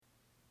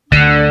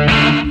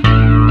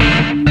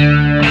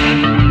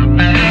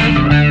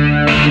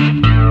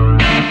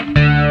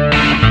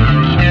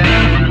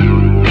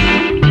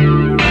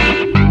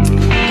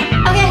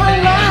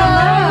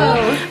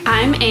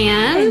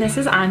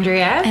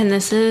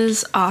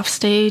is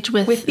Offstage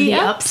with the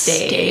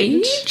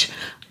Upstage.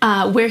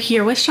 We're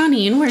here with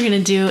Shawneen. We're going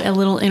to do a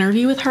little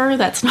interview with her.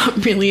 That's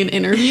not really an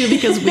interview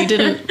because we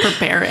didn't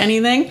prepare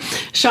anything.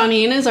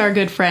 Shawneen is our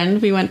good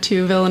friend. We went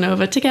to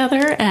Villanova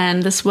together,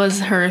 and this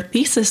was her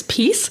thesis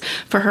piece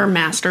for her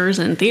master's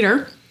in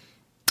theater.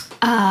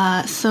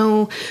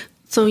 So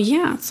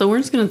we're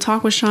just going to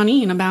talk with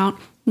Shawneen about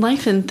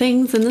life and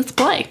things in this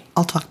play.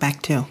 I'll talk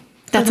back too.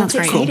 That sounds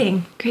great.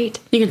 Exciting. Great.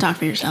 You can talk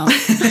for yourself.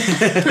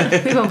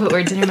 We won't put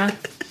words in your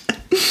mouth.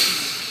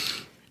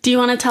 Do you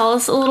want to tell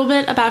us a little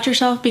bit about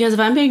yourself? Because if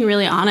I'm being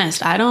really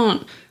honest, I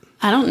don't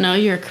know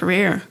your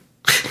career.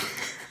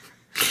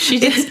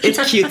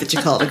 It's cute that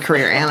you call it a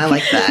career, Anne. I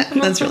like that.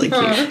 That's really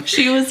cute.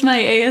 She was my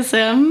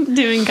ASM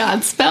doing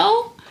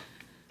Godspell.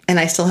 And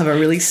I still have a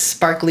really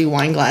sparkly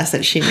wine glass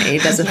that she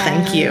made as a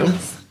thank you.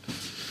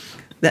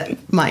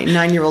 That my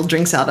 9-year-old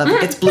drinks out of. It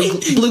gets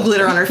blue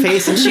glitter on her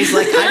face, and she's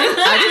like,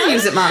 I didn't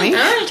use it, Mommy. What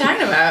are you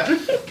talking about?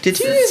 Did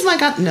you use my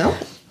God? No.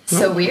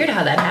 So weird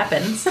how that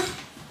happens.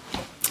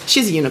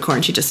 She's a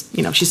unicorn. She just,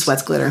 she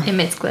sweats glitter.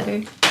 Emits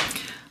glitter.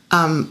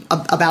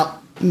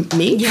 About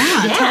me?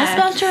 Yeah, tell us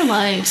about your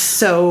life.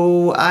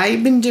 So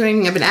I've been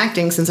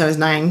acting since I was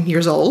 9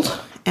 years old,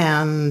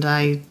 and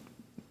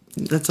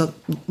that's a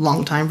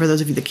long time for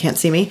those of you that can't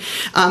see me.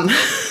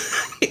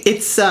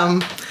 It's,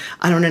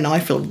 I don't know, I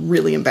feel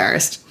really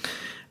embarrassed.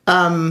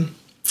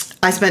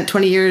 I spent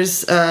 20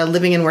 years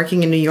living and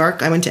working in New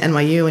York. I went to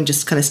NYU and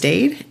just kind of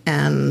stayed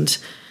and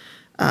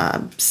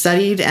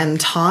studied and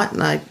taught.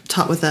 And I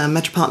taught with the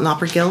Metropolitan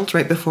Opera Guild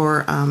right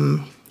before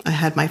I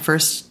had my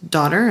first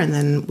daughter. And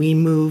then we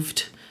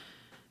moved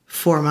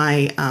for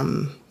my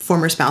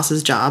former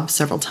spouse's job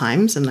several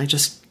times. And I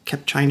just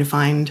kept trying to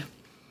find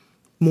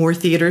more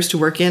theaters to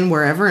work in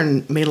wherever,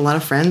 and made a lot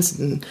of friends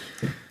and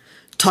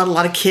taught a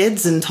lot of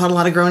kids and taught a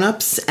lot of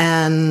grown-ups,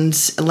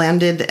 and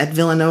landed at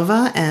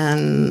Villanova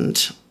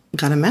and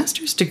got a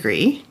master's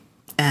degree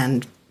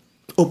and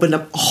opened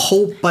up a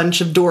whole bunch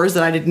of doors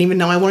that I didn't even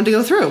know I wanted to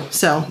go through.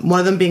 So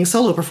one of them being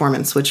solo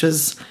performance, which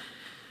was,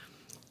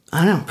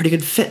 I don't know, pretty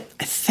good fit,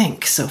 I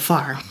think, so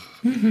far.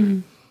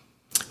 Mm-hmm.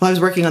 While I was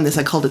working on this,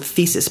 I called it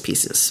thesis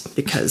pieces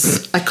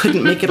because I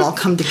couldn't make it all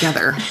come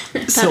together.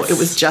 So it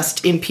was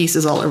just in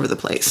pieces all over the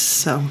place.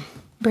 So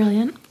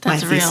brilliant.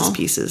 That's my real. thesis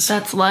pieces.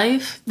 That's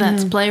life.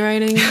 That's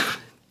playwriting.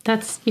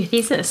 That's your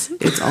thesis.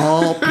 It's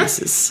all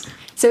pieces.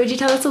 So would you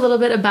tell us a little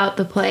bit about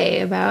the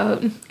play,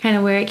 about kind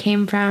of where it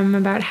came from,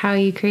 about how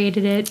you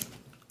created it?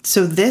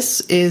 So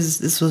this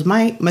was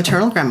my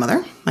maternal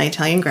grandmother, my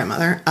Italian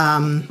grandmother,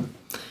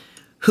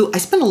 who I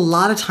spent a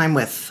lot of time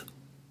with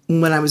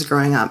when I was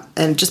growing up.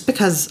 And just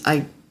because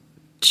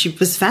she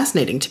was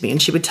fascinating to me,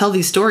 and she would tell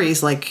these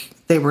stories like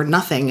they were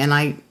nothing. And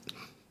I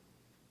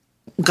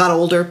got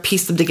older,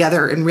 pieced them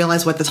together, and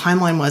realized what the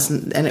timeline was.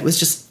 And it was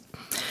just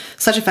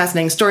such a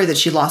fascinating story that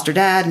she lost her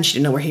dad and she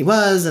didn't know where he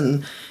was.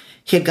 And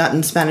he had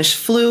gotten Spanish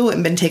flu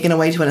and been taken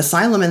away to an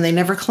asylum, and they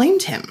never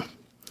claimed him.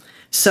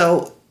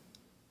 So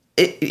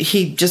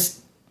he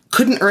just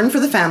couldn't earn for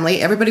the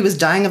family. Everybody was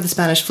dying of the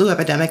Spanish flu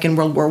epidemic in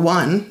World War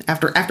I,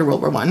 after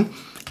World War I.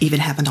 Even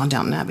happened on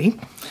Downton Abbey.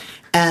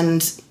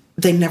 And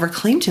they never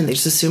claimed him. They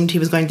just assumed he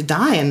was going to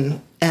die.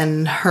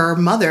 And her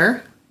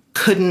mother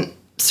couldn't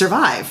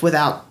survive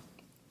without,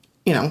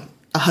 a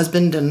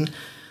husband and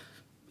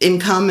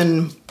income.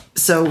 And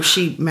so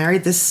she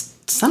married this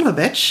son of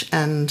a bitch.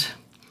 And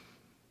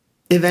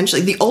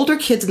eventually, the older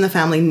kids in the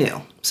family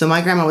knew. So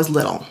my grandma was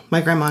little.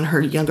 My grandma and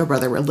her younger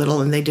brother were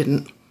little,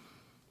 and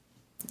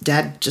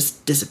Dad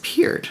just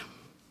disappeared.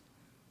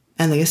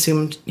 And they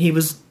assumed he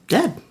was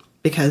dead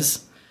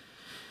because...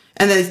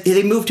 And then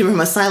they moved him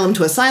from asylum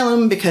to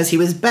asylum because he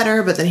was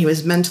better, but then he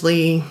was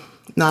mentally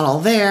not all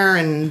there,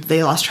 and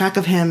they lost track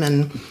of him,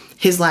 and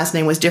his last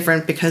name was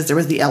different because there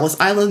was the Ellis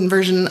Island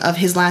version of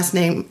his last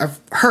name, or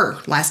her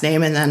last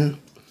name, and then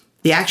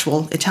the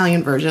actual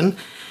Italian version.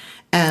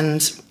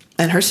 And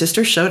her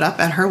sister showed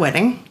up at her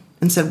wedding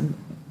and said,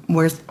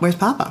 Where's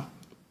Papa?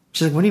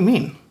 She's like, what do you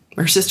mean?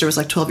 Her sister was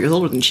like 12 years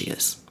older than she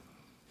is.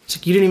 She's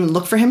like, you didn't even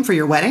look for him for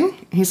your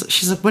wedding? And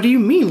she's like, what do you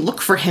mean,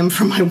 look for him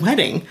for my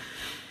wedding?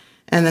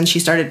 And then she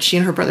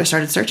and her brother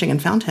started searching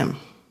and found him.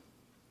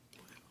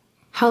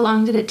 How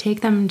long did it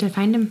take them to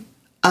find him?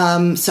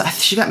 So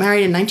she got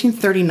married in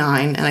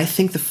 1939, and I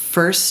think the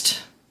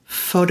first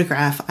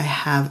photograph I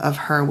have of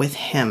her with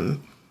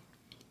him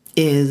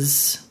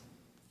is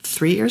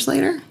 3 years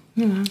later.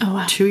 Mm-hmm. Oh,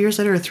 wow. 2 years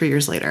later or 3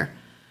 years later.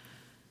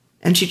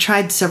 And she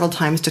tried several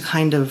times to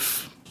kind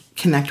of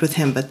connect with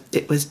him, but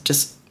it was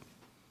just,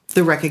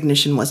 the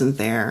recognition wasn't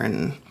there,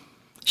 and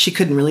she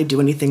couldn't really do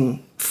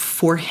anything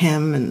for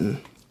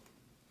him,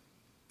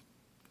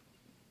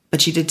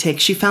 but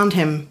she found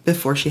him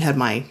before she had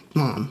my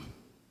mom,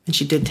 and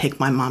she did take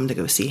my mom to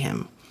go see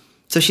him.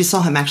 So she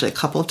saw him actually a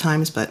couple of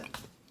times, but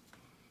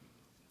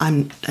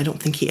I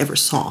don't think he ever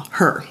saw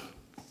her.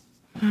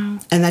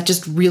 Mm. And that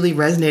just really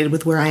resonated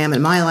with where I am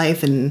in my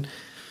life and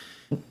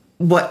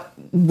what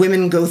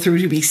women go through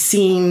to be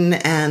seen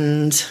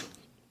and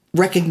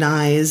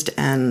recognized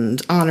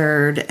and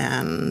honored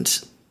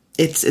and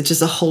it's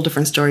just a whole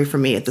different story for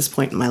me at this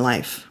point in my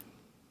life.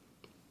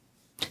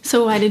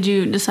 So why did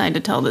you decide to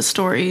tell this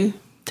story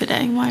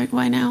today?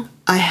 Why now?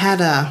 I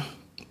had a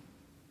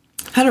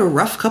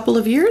rough couple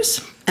of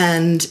years,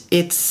 and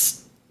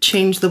it's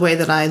changed the way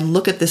that I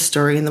look at this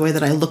story and the way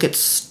that I look at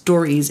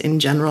stories in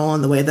general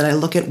and the way that I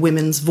look at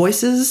women's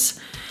voices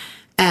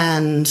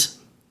and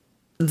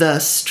the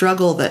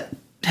struggle that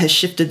has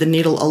shifted the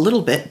needle a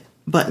little bit,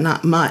 but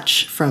not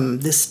much, from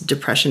this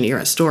Depression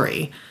era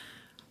story.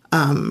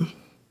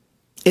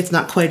 It's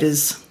not quite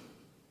as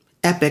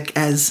epic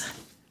as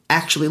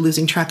actually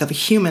losing track of a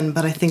human,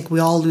 but I think we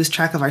all lose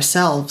track of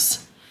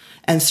ourselves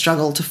and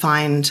struggle to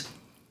find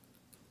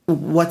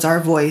what's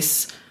our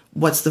voice,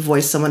 what's the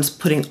voice someone's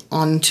putting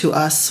onto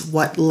us,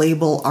 what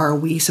label are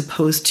we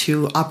supposed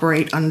to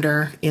operate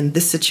under in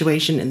this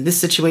situation,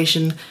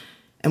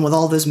 and with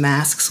all those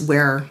masks,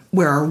 where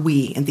are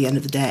we at the end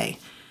of the day?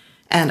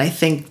 And I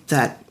think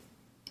that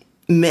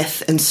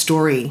myth and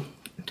story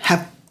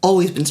have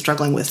always been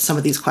struggling with some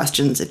of these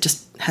questions. It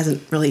just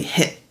hasn't really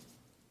hit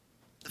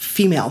the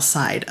female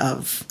side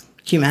of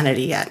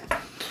humanity yet.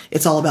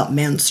 It's all about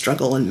man's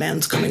struggle and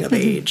man's coming of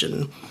age,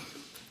 and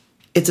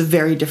it's a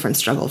very different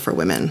struggle for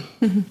women.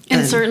 Mm-hmm.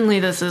 And certainly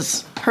this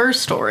is her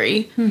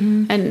story,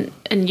 and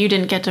you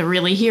didn't get to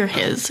really hear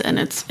his, and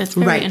it's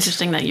very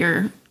interesting that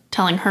you're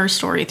telling her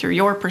story through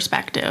your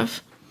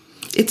perspective.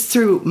 It's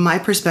through my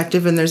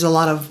perspective, and there's a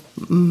lot of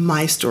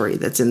my story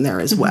that's in there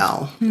as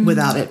well,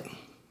 without it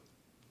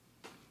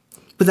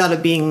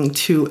being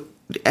too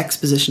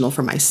expositional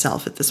for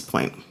myself at this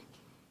point.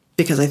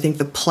 Because I think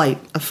the plight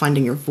of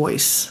finding your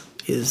voice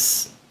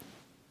it's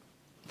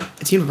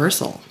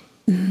universal.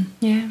 Mm-hmm.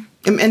 Yeah.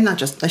 And not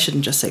just, I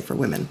shouldn't just say for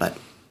women, but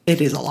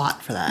it is a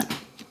lot for that,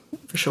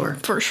 for sure.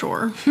 For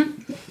sure.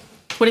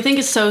 What I think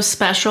is so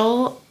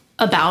special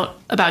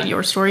about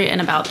your story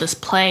and about this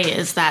play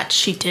is that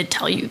she did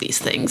tell you these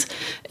things,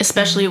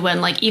 especially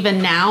when, like,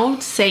 even now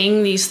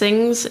saying these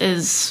things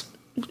is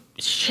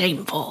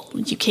shameful.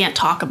 You can't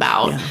talk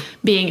about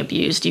being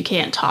abused. You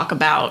can't talk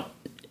about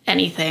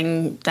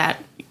anything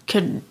that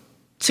could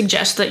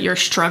suggest that you're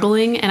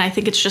struggling. And I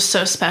think it's just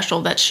so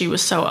special that she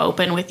was so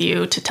open with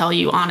you to tell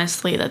you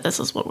honestly that this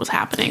is what was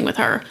happening with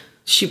her.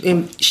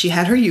 She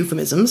had her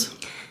euphemisms.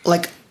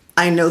 Like,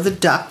 I know the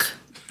duck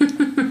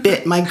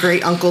bit my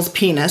great uncle's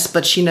penis,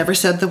 but she never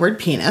said the word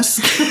penis.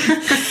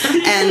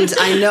 And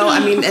I know,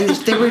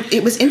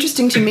 it was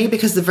interesting to me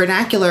because the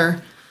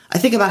vernacular, I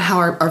think about how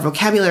our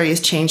vocabulary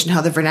has changed and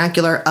how the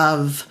vernacular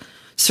of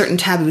certain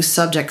taboo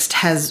subjects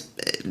has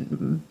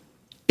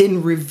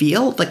been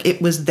revealed. Like,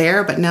 it was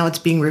there, but now it's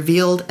being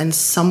revealed and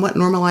somewhat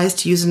normalized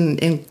to use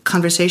in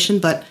conversation.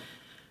 But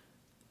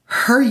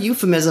her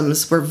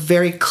euphemisms were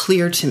very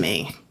clear to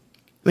me.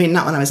 I mean,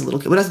 not when I was a little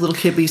kid. When I was a little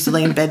kid, we used to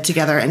lay in bed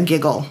together and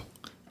giggle.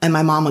 And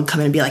my mom would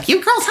come in and be like,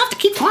 "You girls have to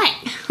keep quiet."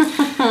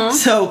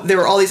 So there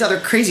were all these other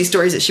crazy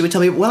stories that she would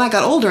tell me. But when I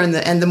got older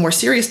and the more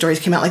serious stories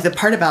came out, like the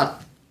part about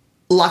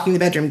locking the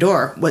bedroom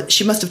door,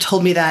 she must have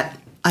told me that,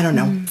 I don't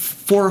know,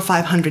 400 or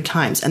 500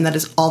 times. And that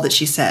is all that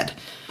she said.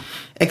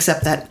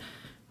 Except that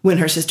when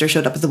her sister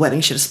showed up at the wedding,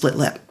 she had a split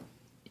lip.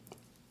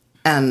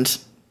 And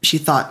she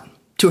thought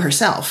to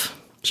herself,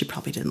 she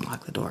probably didn't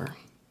lock the door.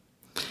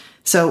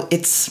 So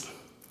it's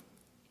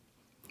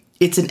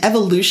an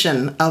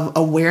evolution of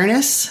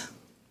awareness,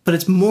 but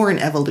it's more an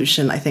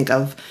evolution, I think,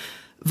 of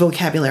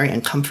vocabulary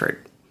and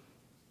comfort.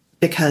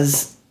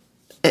 Because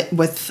I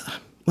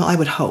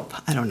would hope,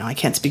 I don't know, I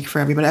can't speak for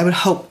everybody, I would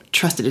hope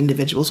trusted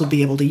individuals will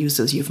be able to use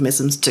those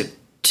euphemisms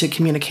to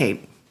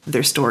communicate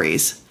their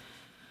stories.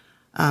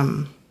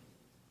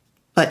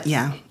 But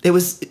yeah,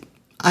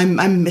 I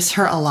miss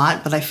her a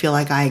lot, but I feel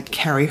like I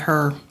carry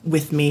her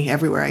with me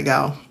everywhere I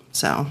go,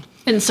 so.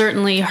 And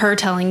certainly her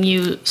telling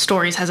you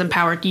stories has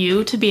empowered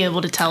you to be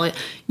able to tell it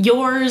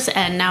yours,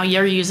 and now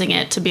you're using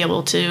it to be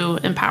able to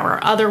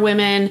empower other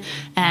women.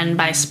 And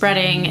by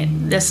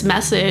spreading this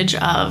message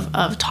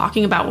of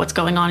talking about what's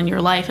going on in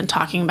your life and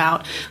talking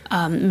about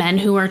men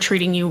who are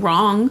treating you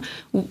wrong,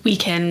 we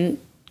can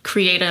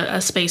create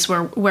a space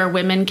where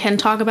women can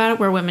talk about it,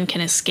 where women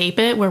can escape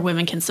it, where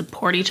women can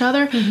support each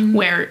other,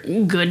 where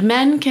good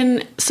men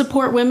can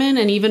support women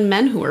and even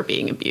men who are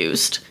being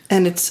abused.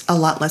 And it's a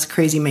lot less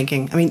crazy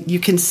making. I mean, you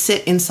can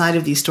sit inside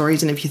of these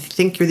stories, and if you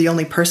think you're the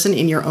only person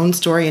in your own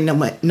story and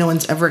no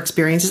one's ever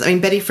experienced this. I mean,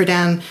 Betty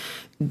Friedan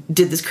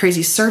did this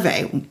crazy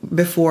survey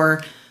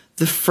before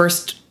the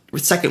first or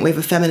second wave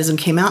of feminism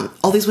came out.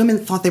 All these women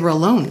thought they were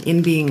alone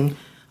in being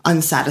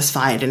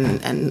unsatisfied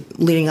and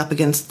leaning up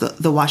against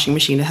the washing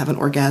machine to have an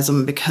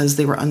orgasm because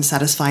they were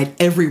unsatisfied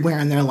everywhere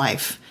in their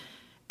life.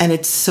 And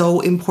it's so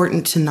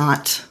important to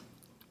not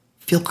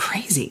feel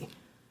crazy.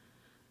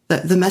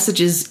 The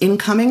messages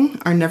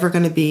incoming are never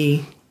going to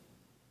be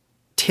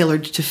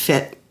tailored to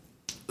fit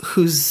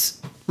who's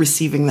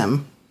receiving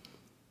them.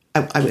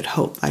 I would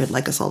hope. I would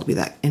like us all to be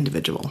that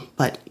individual.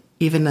 But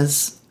even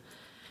as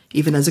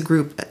a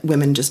group,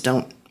 women just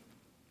don't.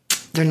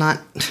 They're not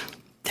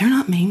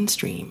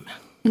mainstream.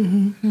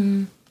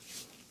 Mm-hmm.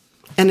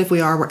 And if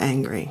we are, we're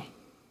angry.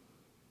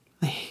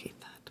 I hate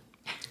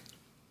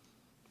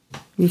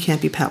that. You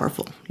can't be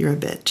powerful. You're a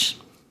bitch.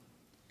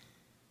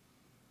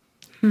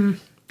 I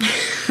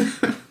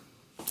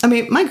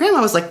mean, my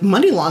grandma was like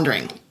money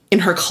laundering in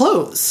her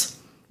clothes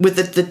with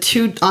the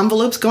 2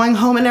 envelopes going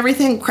home and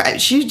everything.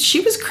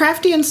 She was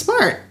crafty and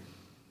smart,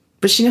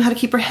 but she knew how to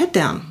keep her head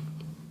down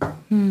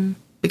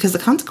because the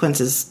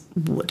consequences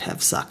would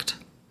have sucked.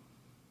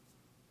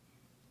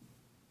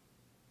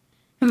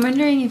 I'm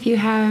wondering if you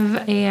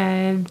have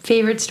a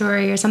favorite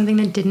story or something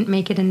that didn't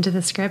make it into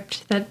the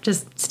script that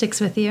just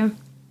sticks with you.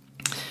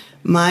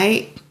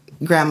 My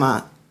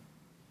grandma,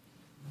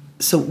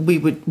 so we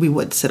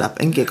would sit up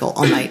and giggle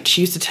all night.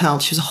 She used to tell,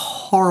 she was a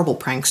horrible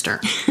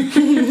prankster.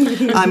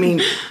 I mean,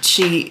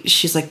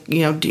 she's like,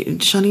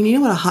 Shawneen, you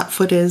know what a hot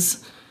foot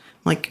is?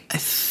 I'm like, I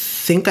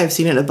think I've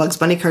seen it in a Bugs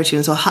Bunny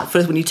cartoon. So a hot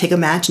foot is when you take a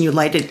match and you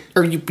light it,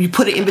 or you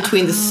put it in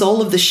between the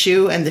sole of the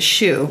shoe and the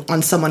shoe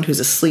on someone who's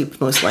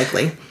asleep, most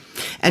likely.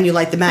 And you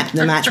light the match, and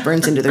the match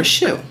burns into their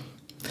shoe.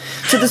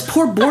 So this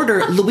poor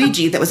boarder,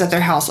 Luigi, that was at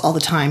their house all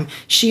the time,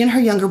 she and her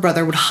younger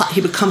brother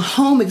he would come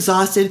home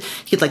exhausted.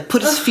 He'd like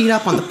put his feet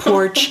up on the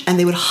porch, and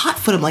they would hot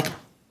foot him like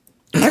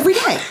every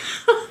day.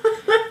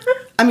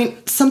 I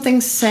mean,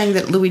 something's saying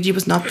that Luigi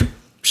was not the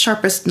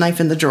sharpest knife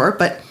in the drawer,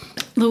 but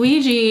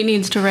Luigi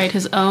needs to write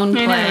his own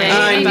play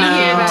I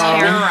know.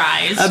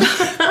 about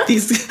terrorized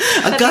these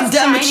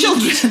goddamn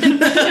children.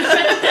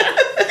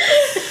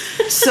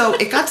 So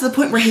it got to the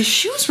point where his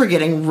shoes were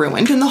getting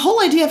ruined, and the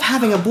whole idea of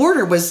having a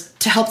boarder was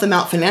to help them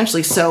out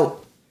financially.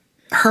 So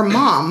her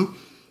mom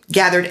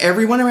gathered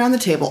everyone around the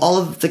table, all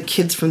of the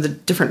kids from the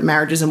different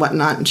marriages and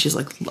whatnot, and she's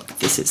like, look,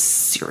 this is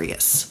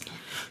serious.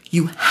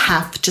 You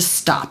have to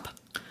stop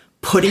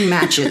putting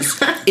matches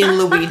in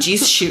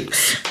Luigi's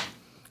shoes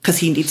because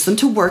he needs them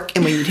to work,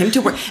 and we need him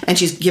to work. And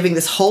she's giving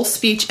this whole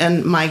speech,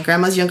 and my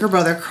grandma's younger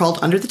brother crawled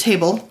under the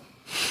table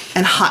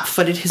and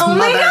hot-footed his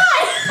mother,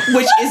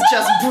 which is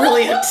just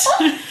brilliant.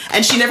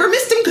 And she never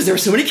missed him because there were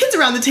so many kids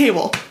around the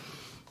table.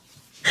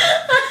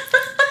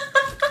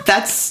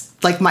 That's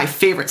like my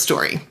favorite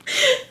story.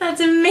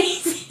 That's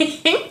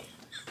amazing.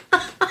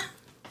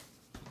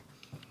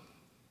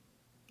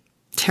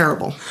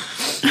 Terrible.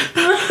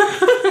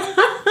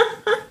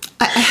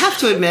 I have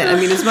to admit, I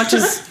mean, as much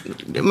as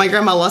my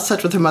grandma lost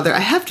touch with her mother, I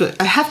have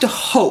to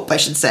hope, I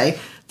should say,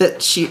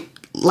 that she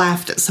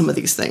laughed at some of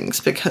these things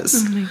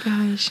because... Oh my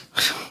gosh.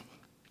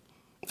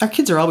 Our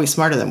kids are always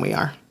smarter than we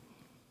are.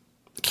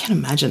 I can't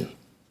imagine.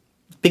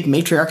 Big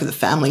matriarch of the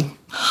family,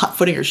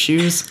 hot-footing her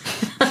shoes.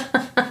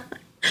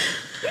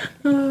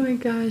 Oh my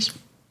gosh.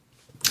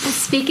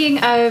 Speaking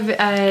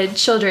of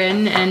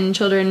children,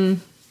 I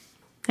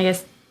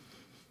guess,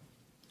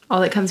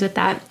 all that comes with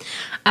that.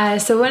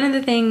 So one of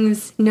the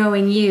things,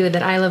 knowing you,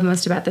 that I love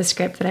most about the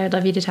script that I would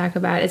love you to talk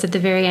about is at the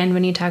very end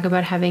when you talk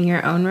about having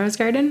your own rose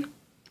garden.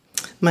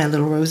 My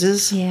little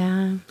roses.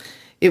 Yeah.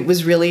 It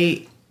was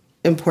really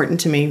important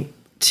to me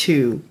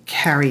to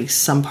carry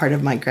some part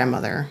of my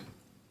grandmother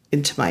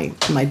into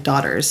my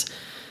daughters.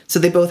 So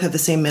they both have the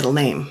same middle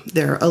name.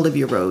 They're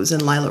Olivia Rose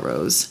and Lila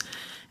Rose.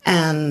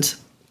 And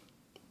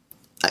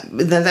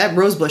that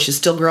rose bush is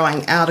still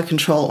growing out of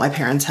control at my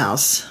parents'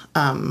 house.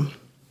 And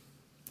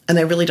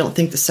I really don't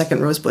think the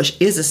second rose bush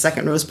is a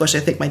second rose bush. I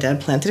think my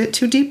dad planted it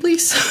too deeply,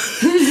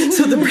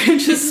 so the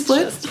branches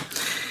split.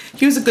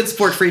 He was a good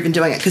sport for even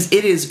doing it because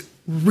it is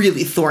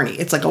really thorny.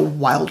 It's like a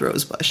wild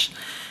rose bush.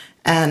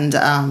 And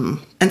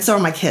so are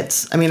my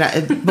kids. I mean,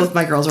 both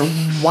my girls are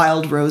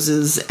wild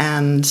roses,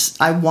 and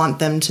I want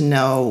them to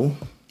know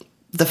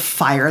the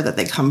fire that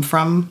they come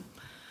from.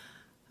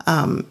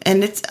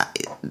 And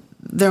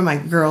they're my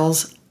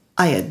girls.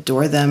 I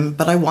adore them,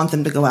 but I want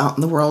them to go out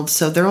in the world.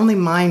 So they're only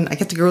mine. I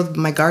get to grow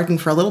my garden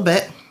for a little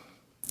bit,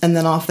 and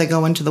then off they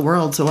go into the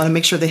world. So I want to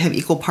make sure they have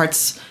equal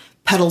parts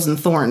petals and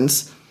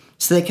thorns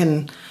so they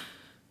can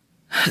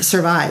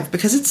survive,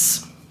 because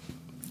it's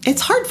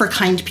hard for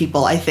kind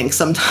people, I think,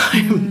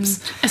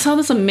 sometimes. I saw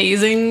this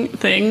amazing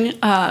thing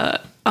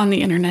on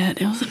the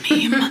internet. It was a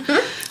meme.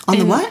 On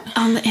the what?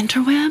 On the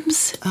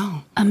interwebs.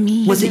 Oh. A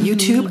meme. Was it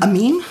YouTube? A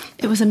meme?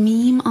 It was a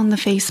meme on the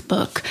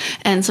Facebook.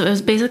 And so it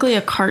was basically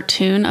a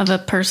cartoon of a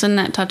person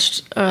that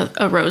touched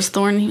a rose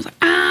thorn. He was like,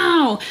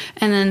 ow!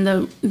 And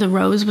then the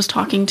rose was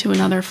talking to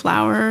another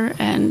flower.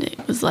 And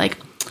it was like,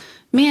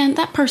 man,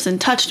 that person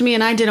touched me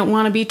and I didn't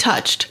want to be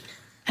touched.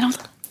 And I was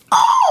like,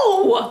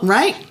 oh!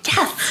 Right?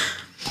 Yes!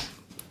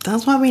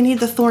 That's why we need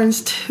the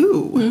thorns,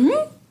 too.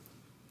 Mm-hmm.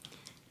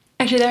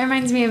 Actually, that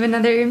reminds me of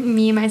another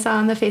meme I saw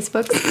on the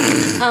Facebook.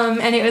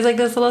 And it was like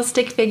this little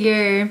stick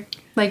figure,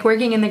 like,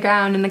 working in the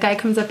ground, and the guy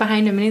comes up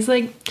behind him, and he's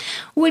like,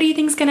 what do you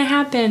think's gonna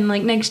happen,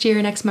 like, next year,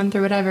 next month,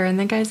 or whatever? And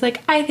the guy's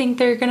like, I think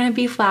they're gonna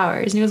be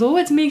flowers. And he goes, well,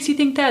 what makes you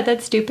think that?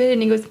 That's stupid.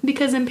 And he goes,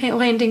 because I'm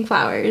planting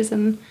flowers.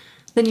 And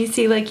then you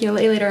see, like,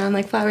 later on,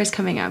 like, flowers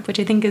coming up, which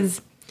I think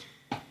is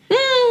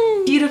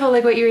beautiful,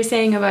 like what you were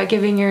saying about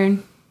giving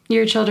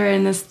your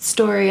children this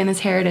story and this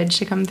heritage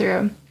to come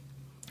through.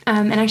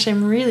 And actually,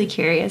 I'm really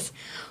curious,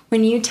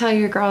 when you tell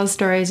your girls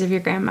stories of your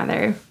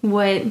grandmother,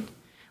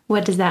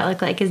 what does that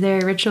look like? Is there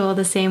a ritual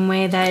the same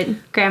way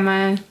that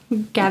Grandma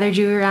gathered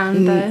you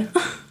around the...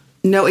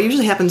 No, it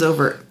usually happens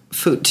over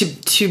food.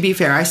 To be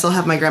fair, I still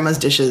have my grandma's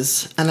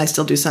dishes, and I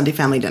still do Sunday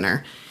family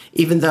dinner,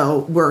 even though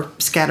we're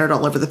scattered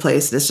all over the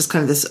place. It's just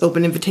kind of this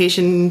open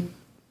invitation.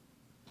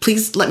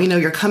 Please let me know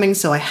you're coming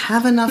so I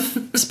have enough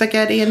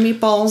spaghetti and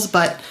meatballs,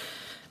 but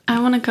I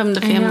want to come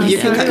to family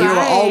dinner. You're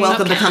all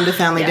welcome to come to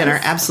family dinner.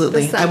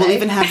 Absolutely. I will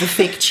even have the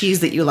fake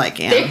cheese that you like,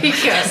 Anne. There you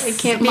go. It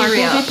can't be Mark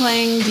real. will be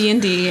playing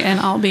D&D, and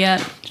I'll be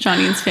at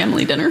Shawneen's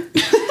family dinner.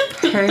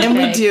 Perfect.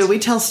 And we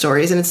tell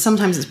stories, and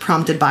sometimes it's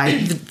prompted by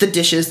the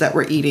dishes that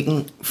we're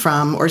eating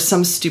from, or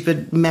some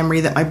stupid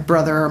memory that my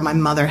brother or my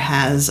mother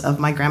has of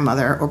my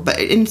grandmother,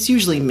 and it's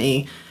usually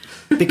me,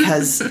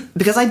 because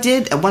I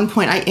did, at one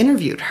point, I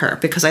interviewed her,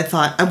 because I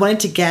thought I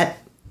wanted to get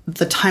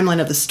the timeline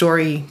of the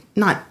story,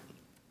 not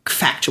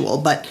factual,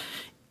 but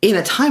in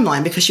a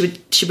timeline, because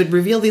she would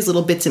reveal these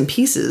little bits and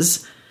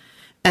pieces,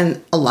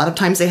 and a lot of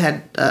times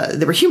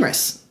they were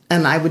humorous.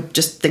 And I would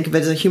just think of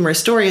it as a humorous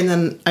story, and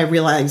then I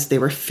realized they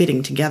were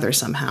fitting together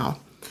somehow.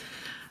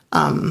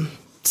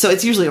 So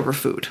it's usually over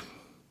food.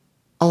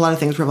 A lot of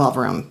things revolve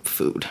around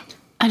food.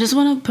 I just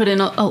want to put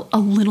in a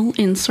little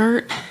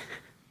insert.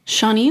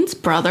 Shawneen's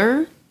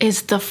brother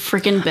is the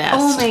freaking best.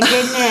 Oh my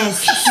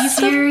goodness. He's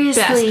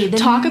seriously. the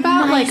best. Talk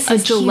about like a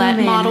Gillette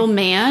human. model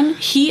man.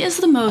 He is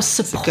the most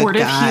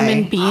supportive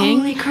human being.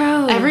 Holy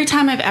crow. Every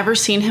time I've ever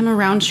seen him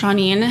around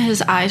Shawneen,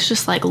 his eyes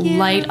just like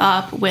light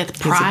up with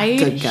pride.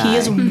 He's a good guy. He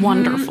is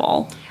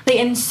wonderful. Like,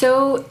 and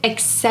so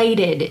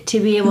excited to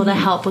be able to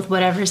help with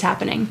whatever's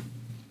happening.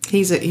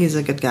 He's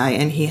a good guy,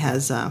 and he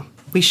has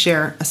we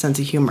share a sense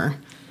of humor.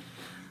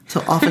 So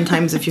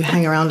oftentimes, if you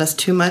hang around us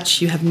too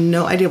much, you have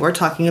no idea what we're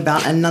talking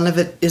about, and none of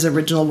it is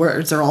original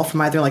words. They're all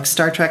from either like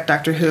Star Trek,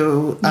 Doctor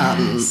Who,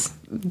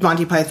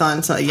 Monty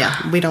Python. So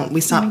yeah, we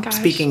stop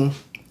speaking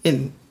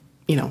in,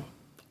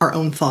 our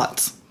own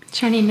thoughts.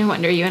 Shawneen, no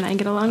wonder you and I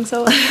get along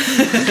so well.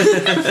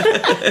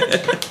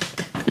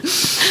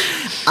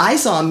 I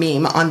saw a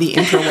meme on the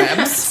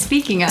interwebs.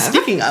 Speaking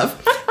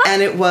of,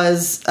 and it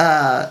was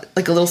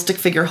like a little stick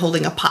figure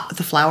holding a pot with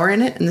a flower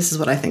in it, and this is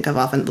what I think of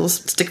often: a little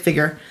stick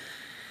figure.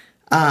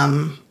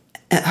 I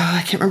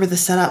can't remember the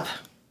setup.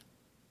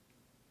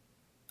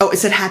 Oh, it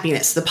said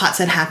happiness. The pot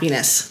said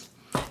happiness.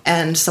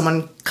 And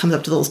someone comes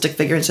up to the little stick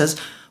figure and says,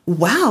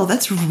 "Wow,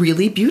 that's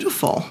really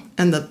beautiful."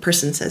 And the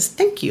person says,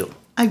 "Thank you.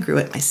 I grew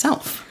it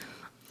myself."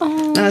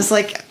 Oh. And I was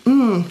like,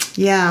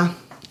 yeah,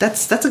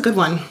 that's a good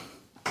one.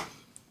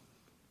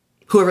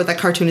 Whoever that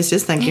cartoonist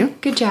is, thank you.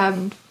 Good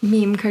job,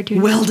 meme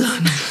cartoonist. Well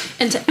done.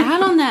 And to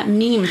add on that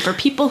meme, for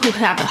people who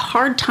have a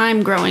hard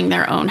time growing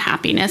their own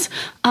happiness,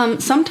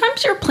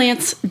 sometimes your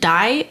plants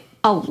die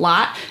a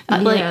lot.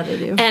 Yeah, they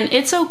do. And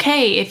it's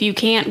okay if you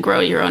can't grow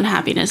your own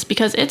happiness,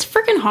 because it's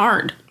freaking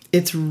hard.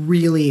 It's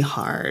really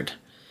hard.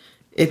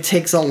 It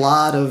takes a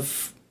lot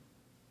of,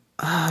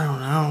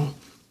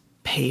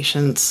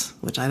 patience,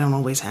 which I don't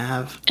always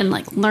have. And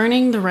like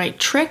learning the right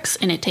tricks,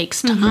 and it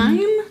takes time.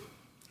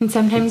 And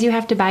sometimes you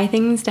have to buy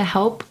things to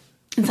help.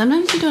 And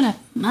sometimes you don't have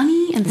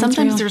money, and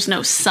sometimes there's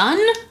no sun.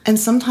 And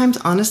sometimes,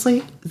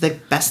 honestly, the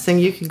best thing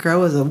you can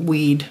grow is a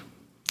weed.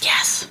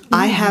 Yes.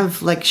 I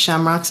have like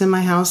shamrocks in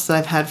my house that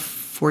I've had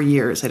for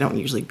years. I don't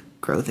usually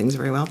grow things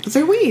very well, but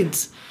they're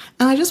weeds.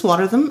 And I just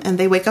water them, and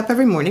they wake up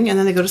every morning, and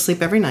then they go to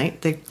sleep every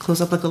night. They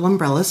close up like little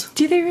umbrellas.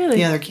 Do they really?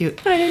 Yeah, they're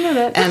cute. I didn't know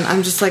that. And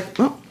I'm just like,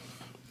 well,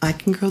 I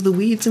can grow the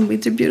weeds, and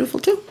weeds are beautiful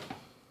too.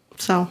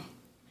 So.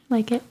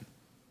 Like it.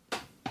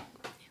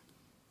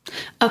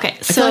 Okay,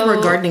 I feel like we're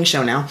a gardening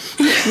show now.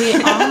 We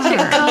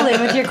are. Call in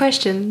with your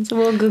questions.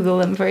 We'll Google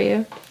them for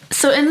you.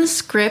 So in the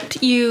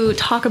script, you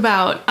talk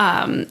about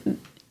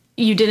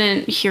you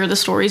didn't hear the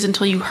stories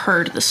until you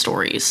heard the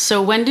stories.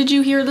 So when did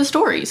you hear the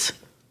stories?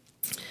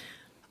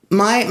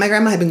 My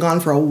grandma had been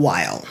gone for a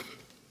while,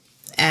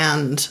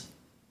 and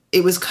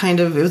it was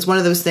one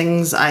of those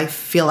things. I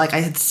feel like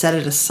I had set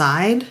it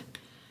aside,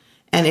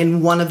 and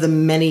in one of the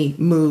many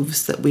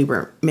moves that we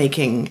were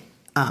making,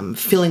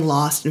 feeling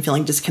lost and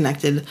feeling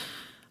disconnected,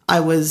 I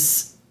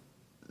was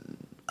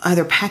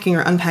either packing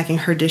or unpacking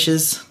her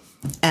dishes,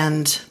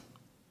 and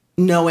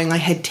knowing I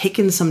had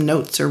taken some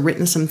notes or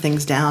written some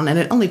things down, and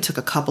it only took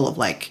a couple of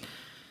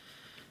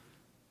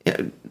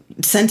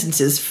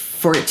sentences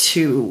for it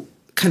to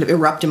kind of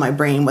erupt in my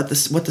brain what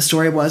the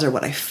story was, or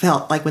what I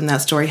felt like when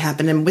that story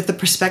happened. And with the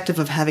perspective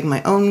of having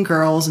my own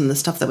girls and the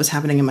stuff that was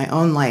happening in my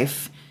own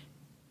life,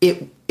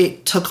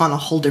 it took on a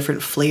whole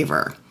different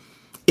flavor.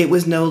 It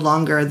was no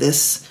longer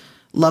this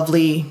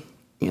lovely,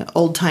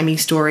 old-timey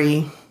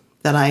story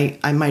that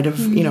I might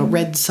have,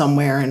 read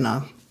somewhere in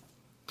a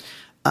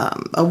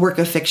work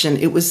of fiction.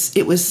 It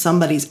was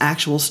somebody's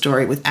actual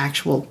story with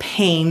actual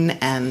pain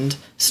and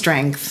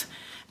strength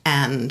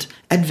and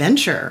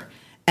adventure,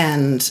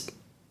 and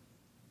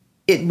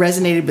it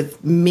resonated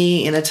with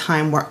me in a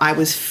time where I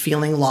was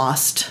feeling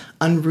lost,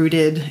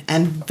 unrooted,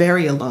 and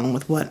very alone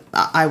with what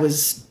I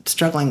was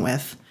struggling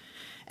with,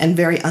 and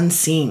very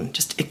unseen,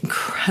 just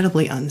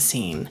incredibly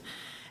unseen.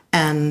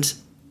 And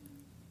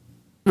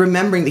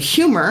remembering the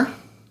humor,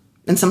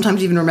 and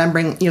sometimes even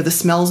remembering, the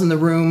smells in the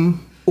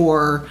room,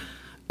 or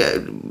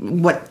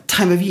what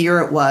time of year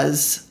it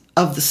was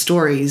of the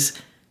stories,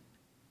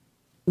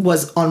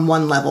 was on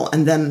one level,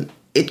 and then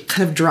it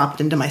kind of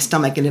dropped into my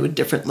stomach into a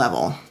different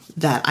level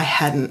that I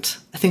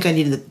think I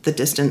needed the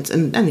distance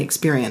and the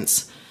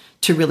experience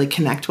to really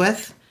connect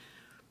with.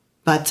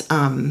 But,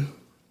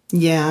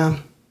 yeah,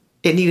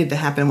 it needed to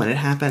happen when it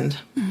happened.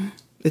 Mm-hmm.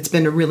 It's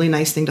been a really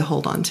nice thing to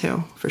hold on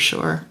to, for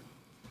sure.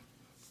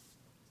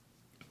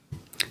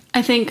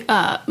 I think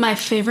my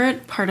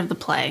favorite part of the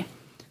play,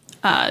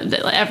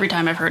 every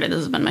time I've heard it, this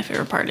has been my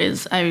favorite part,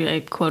 is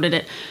I quoted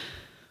it.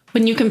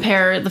 When you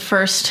compare the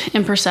first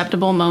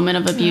imperceptible moment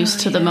of abuse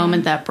to the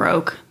moment that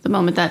broke, the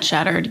moment that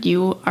shattered,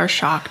 you are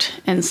shocked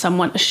and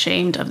somewhat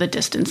ashamed of the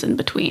distance in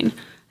between.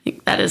 I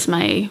think that is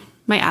my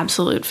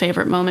absolute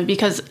favorite moment,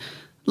 because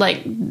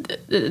like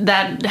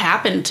that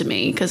happened to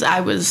me, because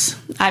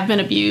I've been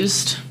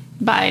abused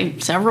by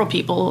several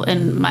people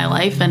in my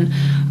life, and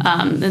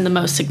in the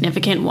most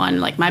significant one,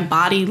 like my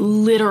body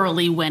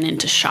literally went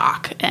into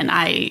shock, and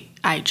I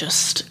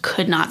just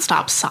could not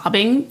stop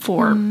sobbing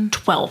for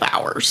 12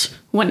 hours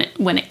when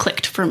it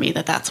clicked for me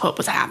that that's what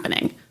was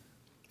happening.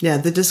 Yeah,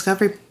 the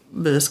discovery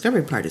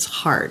part is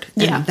hard.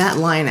 And that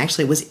line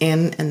actually was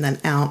in and then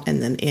out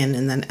and then in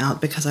and then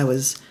out, because I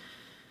was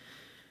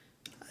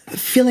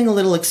feeling a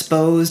little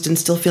exposed and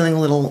still feeling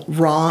a little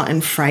raw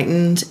and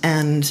frightened,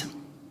 and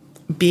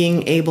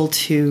being able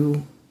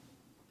to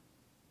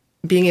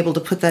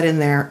put that in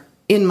there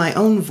in my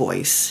own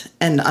voice,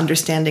 and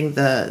understanding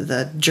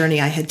the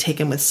journey I had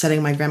taken with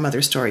setting my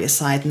grandmother's story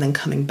aside and then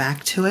coming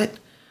back to it.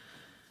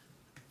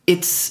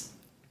 It's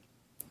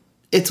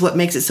what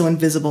makes it so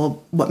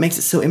invisible, what makes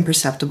it so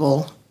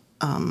imperceptible.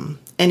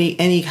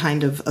 Any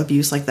kind of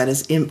abuse like that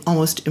is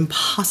almost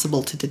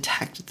impossible to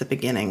detect at the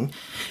beginning.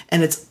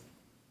 And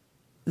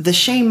the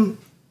shame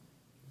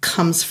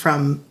comes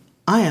from,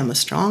 I am a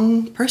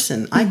strong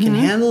person. I can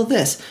handle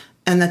this.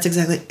 And that's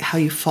exactly how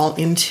you fall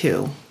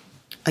into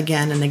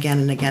again and again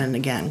and again and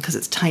again, because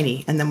it's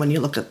tiny. And then when you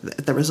look at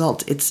the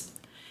result, it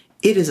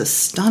is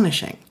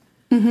astonishing.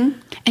 Mm-hmm.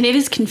 And it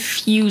is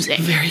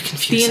confusing. Very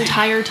confusing. The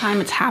entire time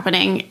it's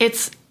happening.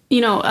 It's,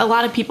 a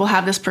lot of people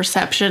have this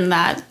perception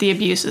that the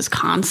abuse is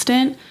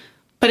constant,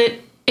 but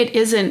it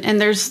isn't.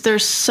 And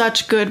there's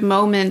such good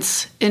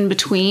moments in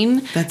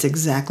between. That's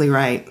exactly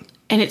right.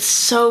 And it's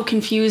so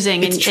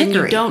confusing, and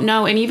you don't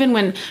know. And even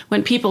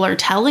when people are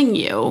telling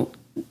you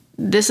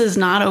this is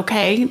not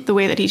okay, the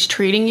way that he's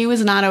treating you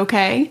is not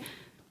okay,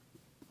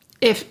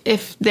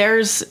 if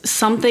there's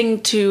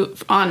something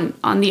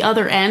on the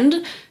other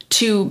end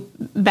to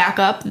back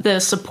up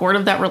the support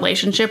of that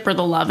relationship or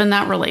the love in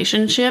that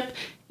relationship,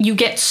 you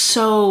get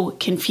so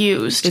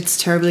confused. It's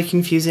terribly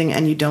confusing,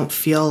 and you don't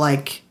feel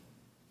like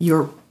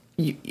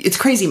it's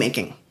crazy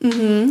making.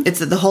 Mm-hmm. It's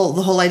the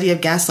whole idea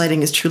of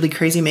gaslighting is truly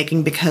crazy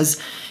making,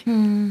 because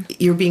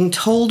you're being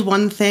told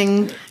one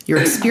thing, you're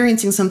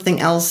experiencing something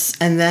else,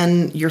 and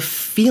then you're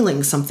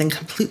feeling something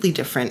completely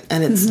different,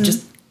 and it's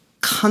just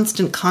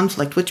constant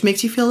conflict, which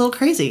makes you feel a little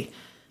crazy.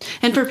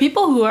 And for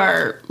people who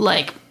are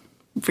like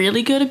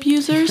really good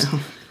abusers,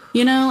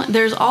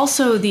 there's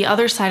also the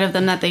other side of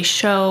them that they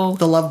show,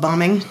 the love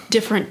bombing,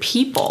 different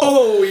people.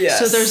 Oh yes.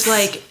 So there's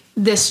like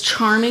this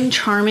charming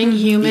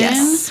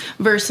human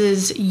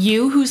versus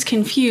you who's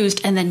confused,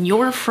 and then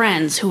your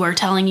friends who are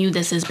telling you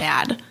this is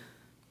bad.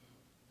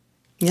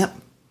 Yep.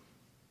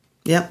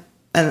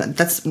 And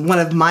that's one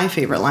of my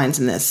favorite lines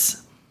in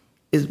this,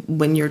 is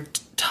when you're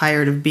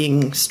tired of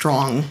being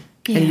strong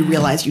and you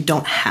realize you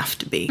don't have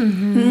to be.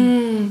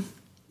 Mm-hmm.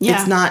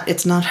 Yeah.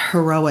 It's not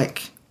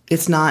heroic.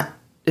 It's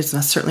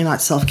certainly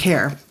not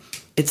self-care.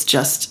 It's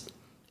just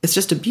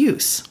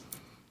abuse.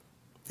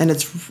 And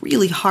it's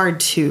really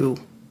hard to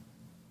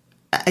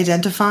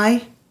identify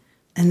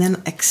and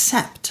then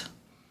accept,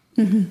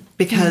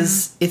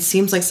 because it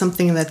seems like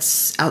something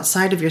that's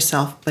outside of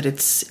yourself, but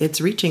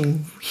it's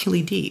reaching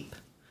really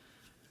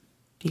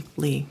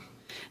deeply.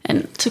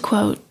 And to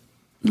quote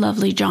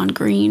lovely John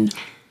Green,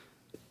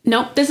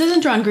 nope, this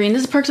isn't John Green.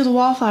 This is Perks of the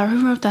Wallflower.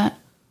 Who wrote that?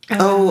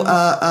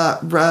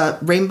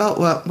 Rainbow.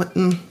 What?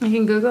 I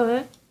can Google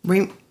it.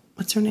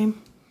 What's her name?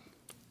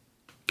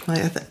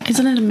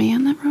 Isn't it a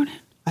man that wrote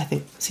it? I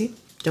think. See,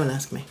 don't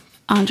ask me.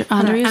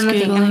 Andre is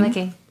Googling. I'm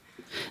looking.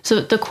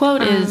 So the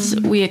quote is,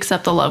 "We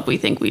accept the love we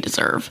think we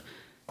deserve,"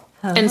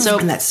 and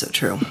that's so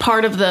true.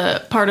 Part of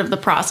the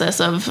process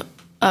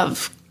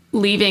of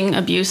leaving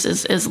abuse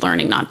is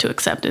learning not to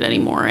accept it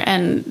anymore,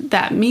 and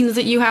that means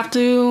that you have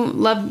to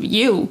love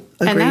you,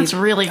 Agreed. And that's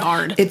really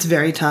hard. It's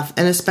very tough,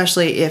 and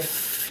especially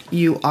if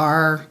you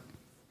are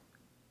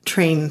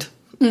trained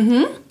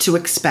to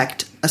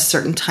expect a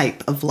certain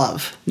type of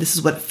love. This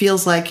is what it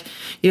feels like.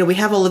 We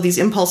have all of these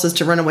impulses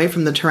to run away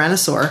from the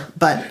tyrannosaur,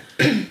 but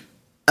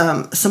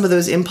some of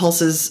those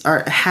impulses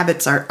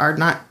habits are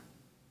not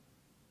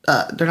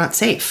they're not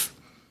safe.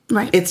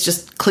 Right. It's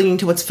just clinging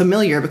to what's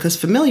familiar, because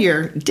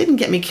familiar didn't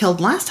get me killed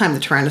last time the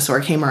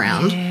tyrannosaur came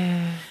around.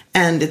 Yeah.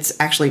 And it's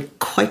actually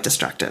quite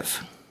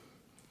destructive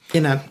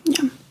in a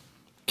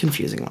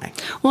confusing way.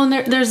 Well,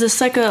 and there's this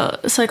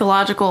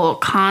psychological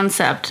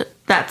concept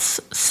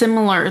that's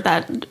similar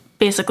that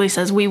basically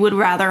says we would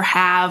rather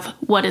have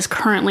what is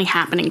currently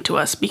happening to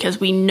us because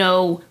we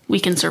know we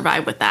can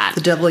survive with that.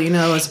 The devil you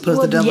know as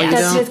opposed to the devil you don't.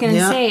 That's what I was going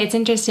to say. It's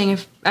interesting.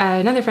 If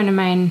another friend of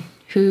mine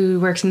who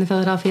works in the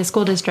Philadelphia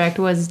school district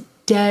was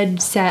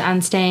dead set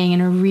on staying in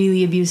a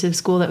really abusive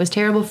school that was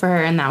terrible for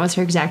her, and that was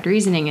her exact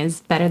reasoning,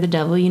 is better the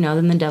devil you know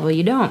than the devil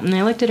you don't. And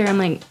I looked at her, I'm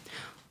like,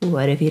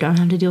 what if you don't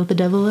have to deal with the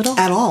devil at all?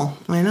 At all,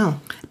 I know.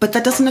 But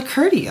that doesn't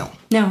occur to you.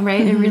 No,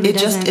 right? It really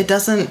doesn't. It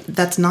doesn't,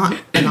 that's not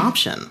an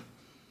option.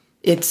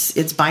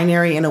 It's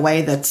binary in a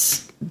way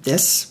that's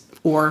this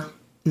or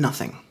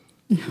nothing.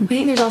 I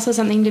think there's also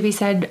something to be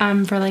said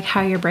for like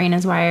how your brain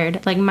is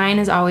wired. Like mine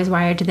is always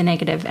wired to the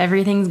negative.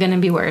 Everything's going to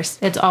be worse.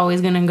 It's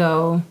always going to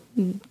go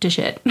to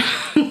shit.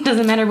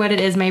 Doesn't matter what it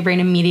is, my brain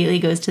immediately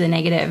goes to the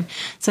negative.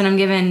 So when I'm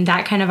given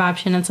that kind of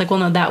option, it's like, well,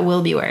 no, that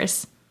will be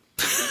worse.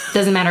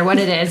 Doesn't matter what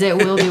it is, it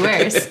will be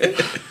worse.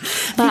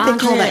 I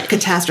think they call that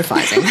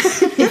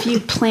catastrophizing. If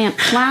you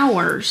plant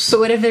flowers, but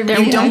what if they're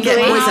really don't get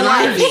poison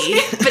ivy?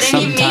 But then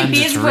sometimes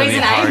it's really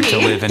hard to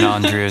live in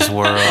Andrea's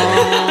world.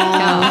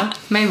 Oh,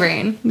 my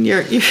brain.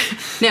 You're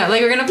No,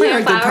 like we're gonna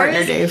plant a flowers. good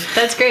partner, Dave.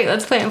 That's great.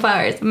 Let's plant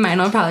flowers. Mine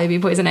will probably be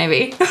poison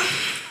ivy.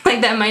 Like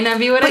that might not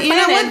be what I planted. But you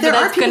know what? There but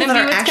are that's people gonna that be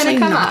are what's actually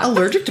gonna come not up.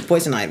 allergic to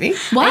poison ivy.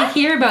 What? I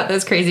hear about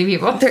those crazy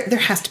people. There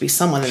has to be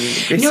someone in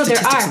the No, there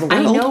statistics are. of the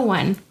I world. know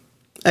one.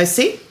 I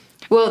see.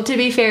 Well, to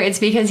be fair, it's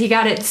because he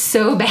got it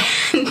so bad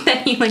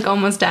that he like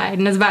almost died,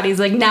 and his body's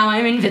like, now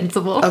I'm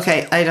invincible.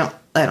 Okay, I don't.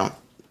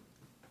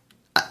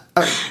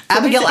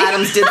 Abigail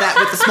Adams did that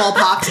with the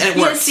smallpox, and it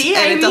works. see,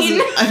 and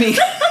I mean-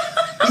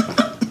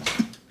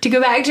 To go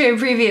back to a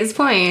previous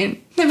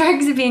point, The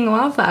Perks of Being a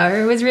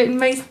Wallflower was written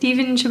by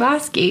Stephen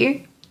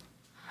Chbosky.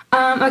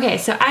 Okay,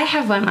 so I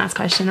have one last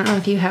question. I don't know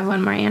if you have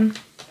one, Marianne.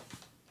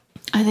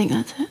 I think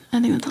that's it.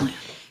 I think that's all I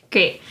have.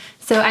 Great.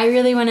 So I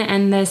really want to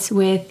end this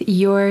with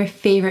your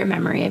favorite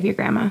memory of your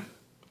grandma.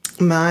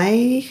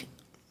 My.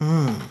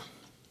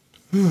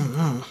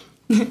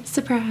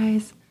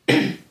 Surprise.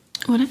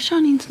 What if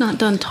Shawnene's not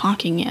done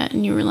talking yet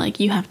and you were like,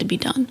 you have to be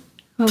done?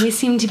 Well, we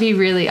seem to be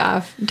really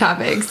off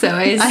topic, so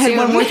I assume... I had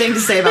one more thing to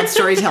say about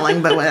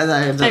storytelling, but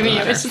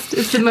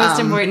it's the most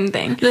important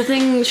thing. The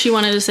thing she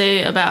wanted to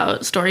say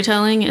about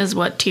storytelling is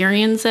what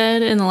Tyrion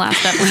said in the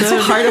last episode.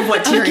 It's part of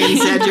what Tyrion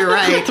said, you're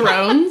right.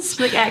 Thrones.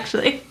 Like,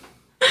 actually,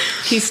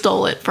 He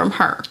stole it from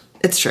her.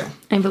 It's true.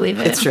 I believe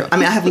it. It's true. I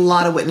mean, I have a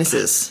lot of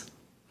witnesses.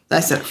 I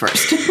said it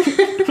first.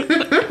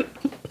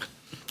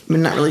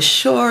 I'm not really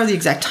sure the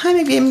exact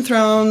timing of Game of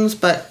Thrones,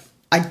 but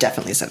I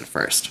definitely said it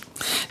first.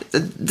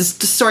 The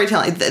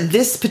storytelling,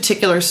 this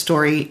particular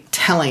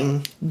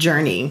storytelling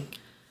journey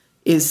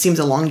seems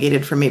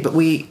elongated for me, but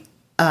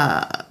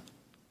I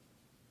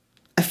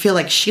feel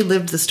like she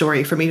lived the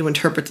story for me to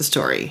interpret the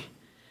story,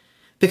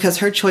 because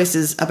her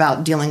choices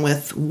about dealing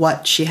with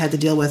what she had to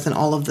deal with and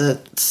all of the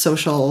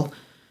social,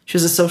 she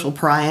was a social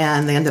pariah,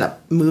 and they ended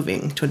up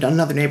moving to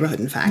another neighborhood,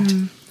 in fact.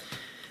 Mm.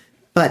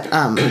 But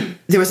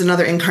there was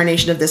another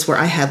incarnation of this where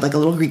I had like a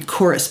little Greek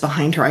chorus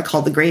behind her I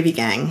called the Gravy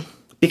Gang,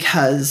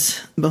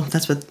 because, well,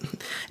 that's what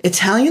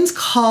Italians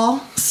call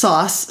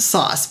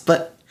sauce,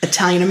 but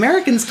Italian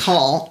Americans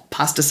call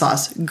pasta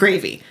sauce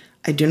gravy.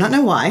 I do not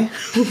know why.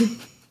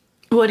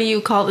 What do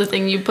you call the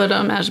thing you put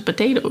on mashed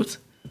potatoes?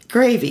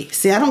 Gravy.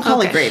 See, I don't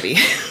call it gravy.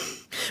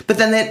 But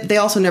then they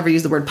also never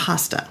used the word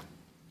pasta.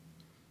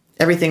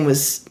 Everything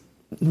was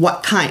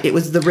what kind. It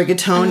was the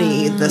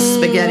rigatoni, the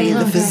spaghetti,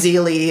 the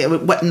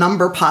fusilli, what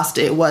number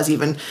pasta it was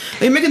even.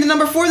 Are you making the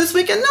number 4 this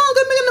weekend? No, I'm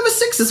going to make a number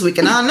 6 this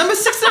weekend. Number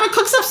 6 never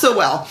cooks up so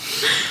well.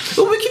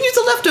 Well, we can use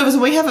the leftovers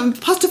and we have a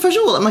pasta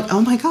fagioli. I'm like,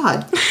 oh my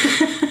God.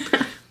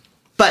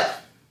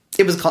 But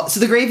it was called, so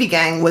the Gravy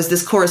Gang was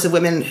this chorus of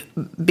women,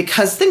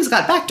 because things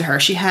got back to her.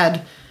 She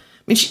had,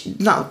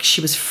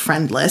 she was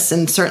friendless,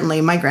 and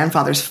certainly my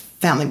grandfather's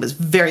family was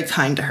very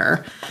kind to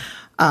her.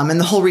 And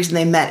the whole reason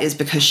they met is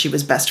because she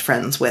was best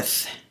friends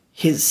with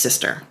his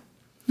sister.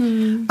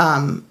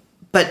 Mm.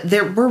 But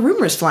there were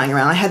rumors flying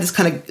around. I had this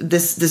kind of,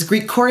 this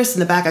Greek chorus in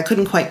the back. I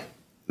couldn't quite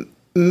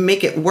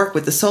make it work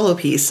with the solo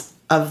piece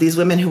of these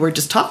women who were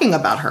just talking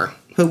about her,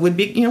 who would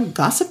be,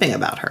 gossiping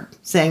about her,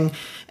 saying,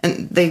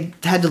 and they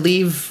had to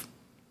leave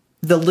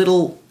the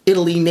little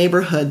Italy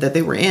neighborhood that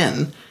they were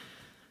in,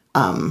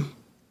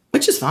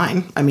 which is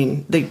fine. I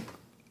mean,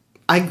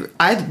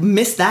 I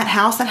missed that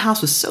house. That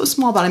house was so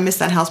small, but I missed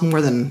that house more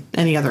than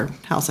any other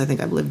house I think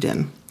I've lived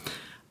in.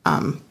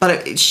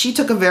 But she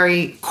took a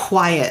very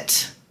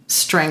quiet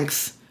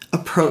strength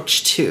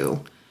approach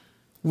to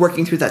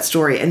working through that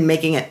story and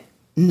making it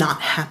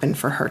not happen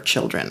for her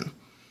children,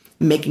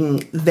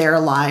 making their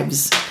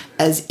lives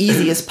as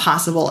easy as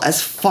possible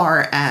as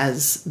far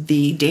as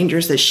the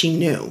dangers that she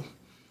knew.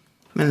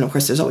 And of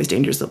course, there's always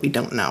dangers that we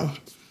don't know.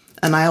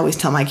 And I always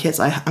tell my kids,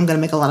 I'm going to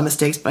make a lot of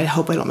mistakes, but I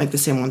hope I don't make the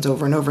same ones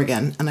over and over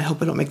again. And I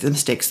hope I don't make the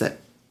mistakes that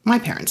my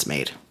parents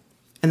made.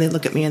 And they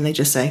look at me and they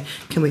just say,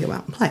 can we go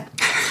out and play?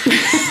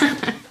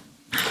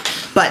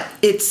 But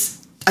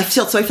I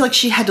feel like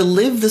she had to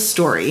live the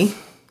story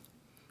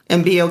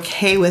and be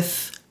okay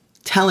with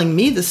telling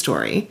me the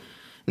story.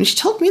 And she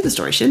told me the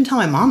story. She didn't tell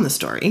my mom the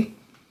story.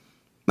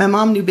 my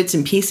mom knew bits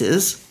and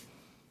pieces,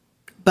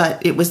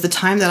 but it was the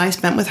time that I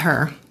spent with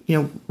her,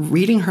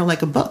 reading her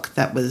like a book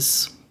that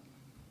was...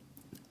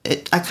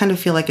 I kind of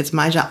feel like it's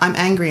my job. I'm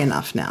angry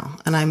enough now,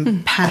 and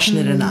I'm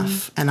passionate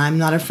enough, and I'm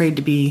not afraid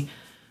to be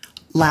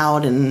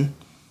loud and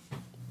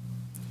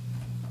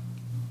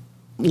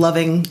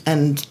loving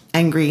and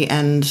angry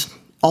and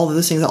all of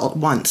those things all at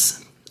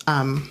once.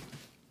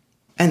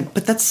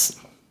 But that's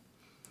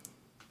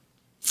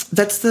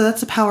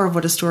the power of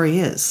what a story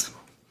is.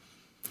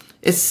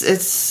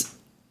 It's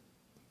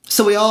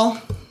so we all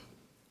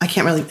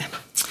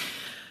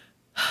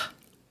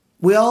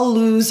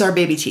lose our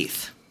baby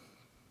teeth.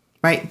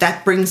 Right?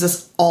 That brings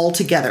us all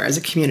together as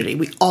a community.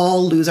 We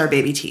all lose our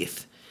baby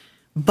teeth.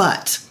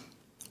 But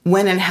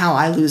when and how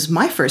I lose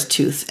my first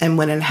tooth and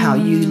when and how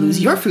you lose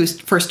your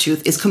first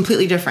tooth is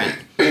completely different,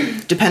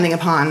 depending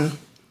upon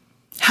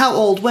how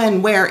old,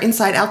 when, where,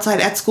 inside,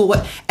 outside, at school,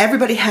 what.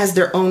 Everybody has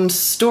their own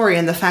story,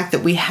 and the fact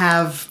that we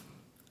have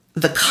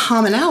the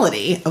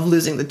commonality of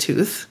losing the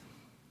tooth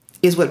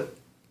is what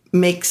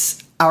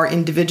makes our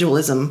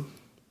individualism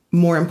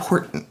more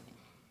important.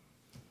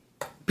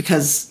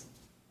 Because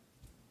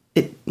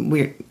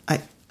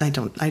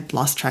I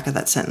lost track of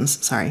that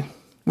sentence. Sorry.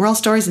 We're all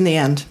stories in the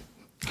end,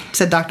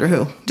 said Doctor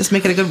Who. Just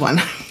make it a good one.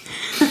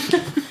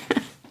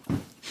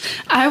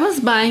 I was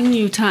buying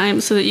you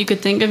time so that you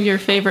could think of your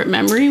favorite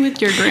memory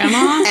with your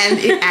grandma. And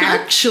it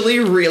actually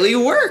really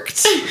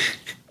worked.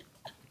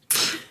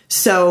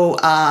 So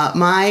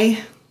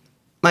my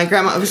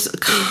grandma was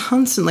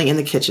constantly in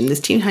the kitchen, this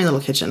teeny tiny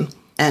little kitchen,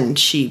 and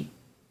she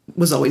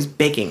was always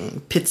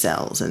baking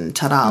pizzelles and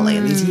tarale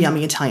and these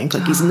yummy Italian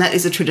cookies. And that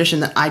is a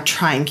tradition that I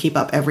try and keep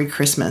up every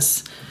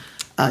Christmas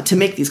to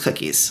make these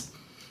cookies.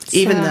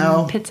 Even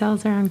though...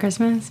 pizzelles are on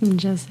Christmas, I'm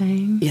just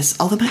saying. Yes,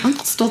 although my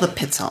uncle stole the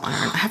pizzelle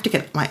iron. I have to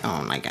get my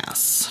own, I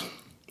guess.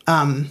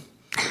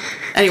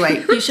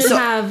 Anyway. You should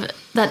have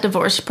that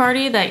divorce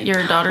party that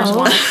your daughters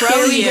want to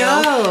throw you.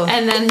 Go.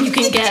 And then you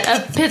can get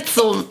a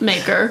pizzle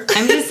maker.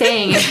 I'm just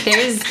saying, if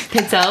there's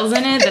pizzelles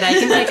in it that I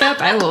can pick up,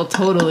 I will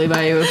totally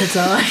buy you a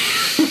pizzelle.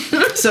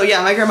 So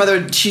yeah, my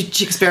grandmother, she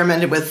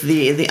experimented with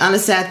the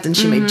anisette, and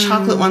she made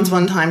chocolate ones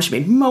one time. She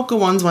made mocha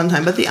ones one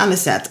time. But the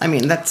anisette, I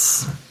mean,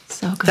 that's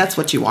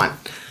what you want.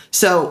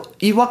 So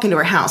you walk into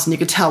her house and you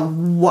could tell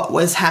what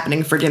was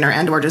happening for dinner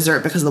and or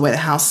dessert because of the way the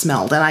house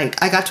smelled. And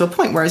I got to a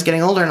point where I was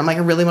getting older and I'm like,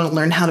 I really want to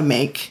learn how to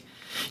make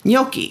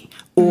gnocchi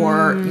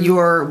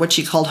or what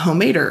she called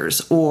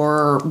homematers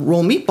or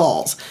roll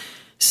meatballs.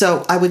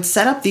 So I would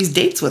set up these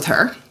dates with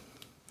her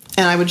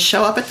and I would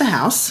show up at the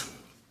house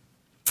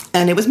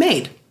and it was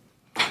made.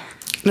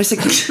 And I said,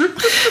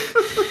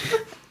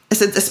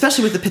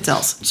 especially with the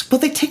pizzelles. She's like,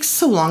 well, they take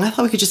so long. I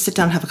thought we could just sit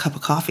down and have a cup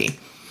of coffee.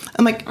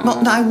 I'm like,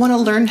 well, no, I want to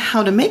learn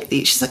how to make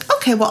these. She's like,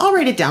 okay, well, I'll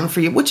write it down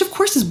for you, which of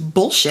course is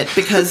bullshit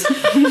because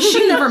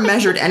she never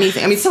measured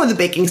anything. I mean, some of the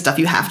baking stuff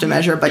you have to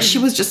measure, but she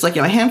was just like,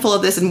 a handful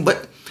of this and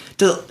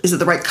is it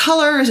the right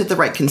color? Is it the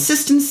right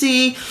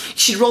consistency?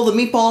 She'd roll the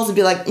meatballs and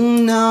be like,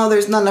 no,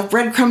 there's not enough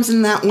breadcrumbs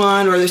in that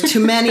one, or there's too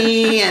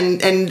many.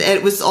 and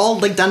it was all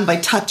like done by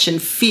touch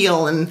and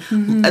feel. And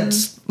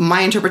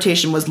my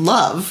interpretation was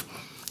love.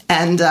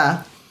 And,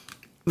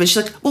 but she's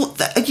like, well,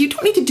 you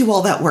don't need to do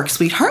all that work,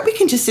 sweetheart. We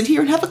can just sit here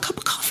and have a cup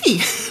of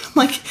coffee. I'm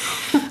like,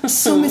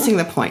 so missing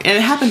the point. And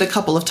it happened a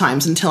couple of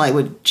times until I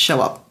would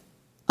show up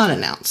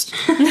unannounced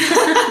with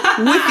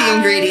the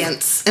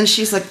ingredients. And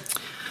she's like,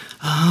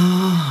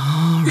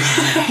 oh,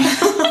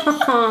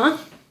 all right.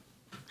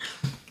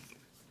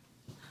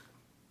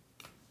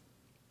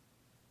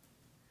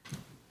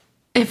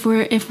 If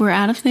we're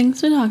out of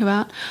things to talk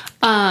about,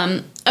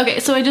 okay.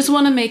 So I just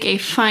want to make a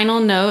final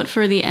note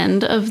for the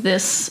end of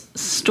this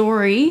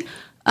story.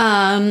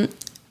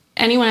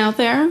 Anyone out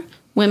there,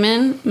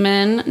 women,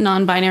 men,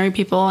 non-binary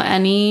people,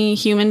 any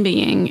human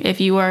being,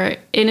 if you are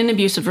in an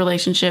abusive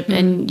relationship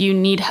and you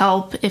need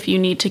help, if you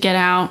need to get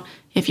out,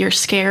 if you're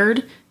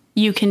scared,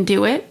 you can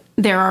do it.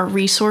 There are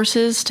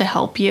resources to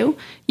help you.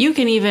 You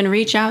can even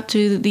reach out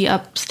to the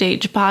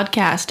Upstage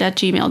podcast at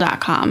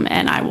gmail.com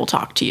and I will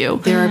talk to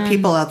you. There are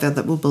people out there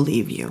that will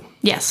believe you.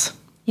 Yes.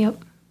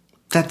 Yep.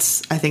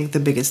 That's, I think, the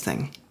biggest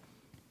thing.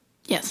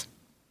 Yes.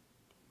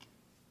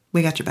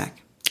 We got your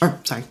back. Or,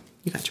 sorry,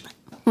 you got your back.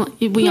 Well,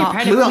 we all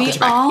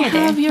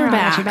have your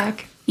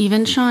back.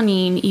 Even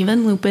Shawneen,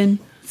 even Lupin.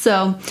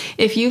 So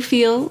if you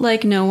feel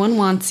like no one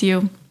wants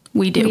you,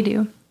 we do. We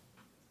do.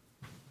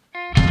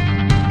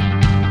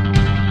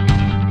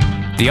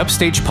 The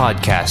Upstage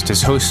podcast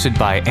is hosted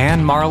by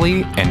Anne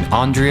Marley and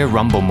Andrea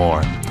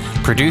Rumblemore.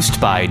 Produced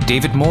by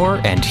David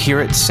Moore and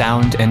Hear It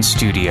Sound and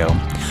Studio.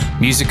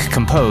 Music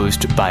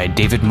composed by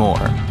David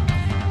Moore.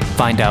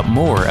 Find out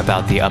more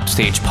about the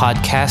Upstage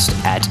podcast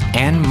at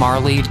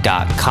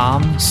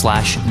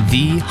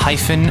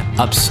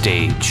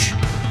annemarley.com/the-upstage.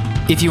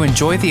 If you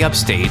enjoy the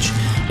Upstage,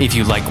 if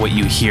you like what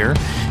you hear,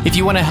 if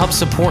you want to help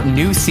support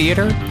new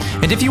theater,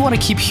 and if you want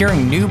to keep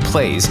hearing new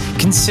plays,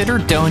 consider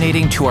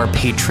donating to our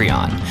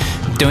Patreon.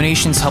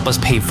 Donations help us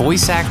pay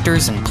voice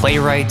actors and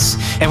playwrights,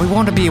 and we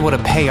want to be able to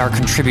pay our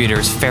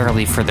contributors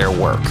fairly for their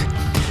work.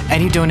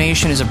 Any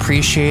donation is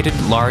appreciated,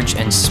 large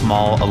and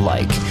small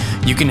alike.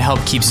 You can help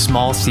keep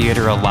small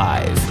theater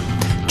alive.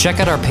 Check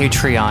out our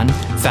Patreon,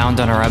 found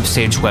on our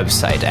Upstage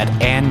website at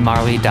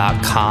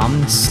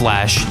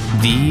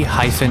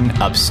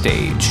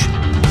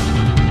annmarley.com/the-upstage.